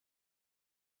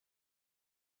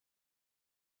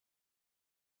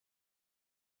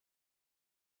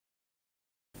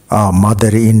Our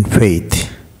Mother in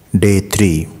Faith, Day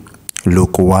 3,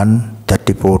 Luke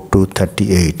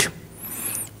 1:34-38.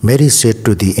 Mary said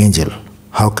to the angel,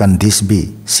 "How can this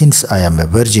be, since I am a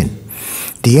virgin?"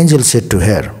 The angel said to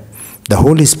her, "The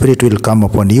Holy Spirit will come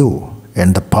upon you,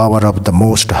 and the power of the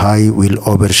Most High will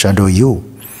overshadow you.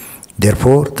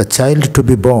 Therefore, the child to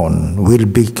be born will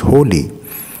be holy.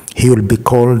 He will be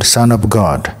called Son of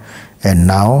God. And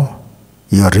now,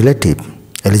 your relative,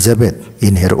 Elizabeth,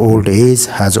 in her old age,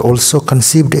 has also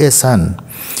conceived a son.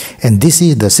 And this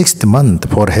is the 6th month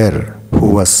for her who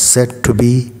was said to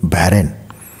be barren.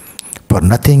 For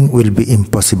nothing will be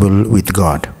impossible with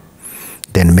God."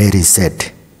 Then Mary said,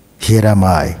 "Here am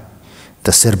I,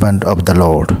 the servant of the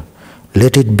Lord.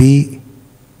 Let it be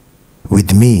with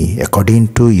me according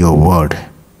to your word."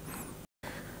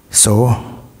 So,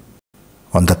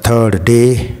 on the 3rd day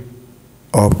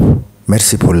of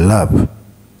merciful love,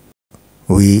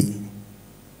 we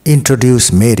introduce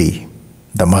Mary,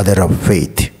 the mother of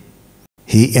faith.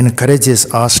 He encourages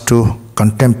us to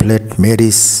contemplate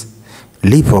Mary's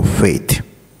leap of faith.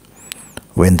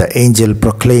 When the angel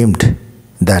proclaimed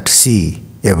that she,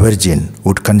 a virgin,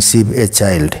 would conceive a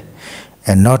child,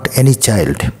 and not any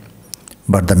child,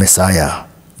 but the Messiah,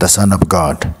 the Son of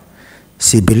God,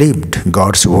 she believed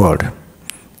God's word,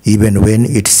 even when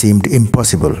it seemed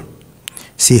impossible.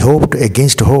 She hoped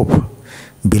against hope,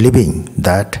 believing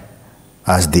that,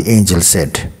 as the angel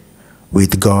said,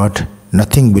 with God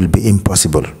nothing will be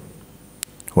impossible.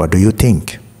 What do you think?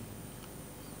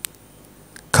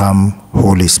 Come,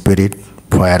 Holy Spirit,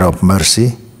 fire of mercy,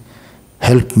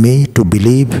 help me to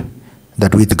believe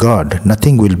that with God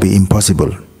nothing will be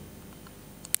impossible.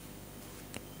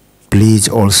 Please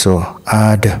also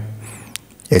add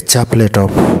a chaplet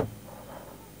of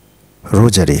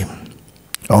rosary,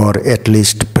 or at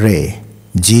least pray,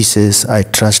 "Jesus, I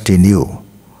trust in you,"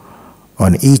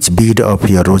 on each bead of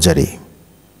your rosary.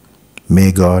 May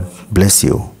God bless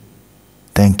you.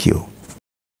 Thank you.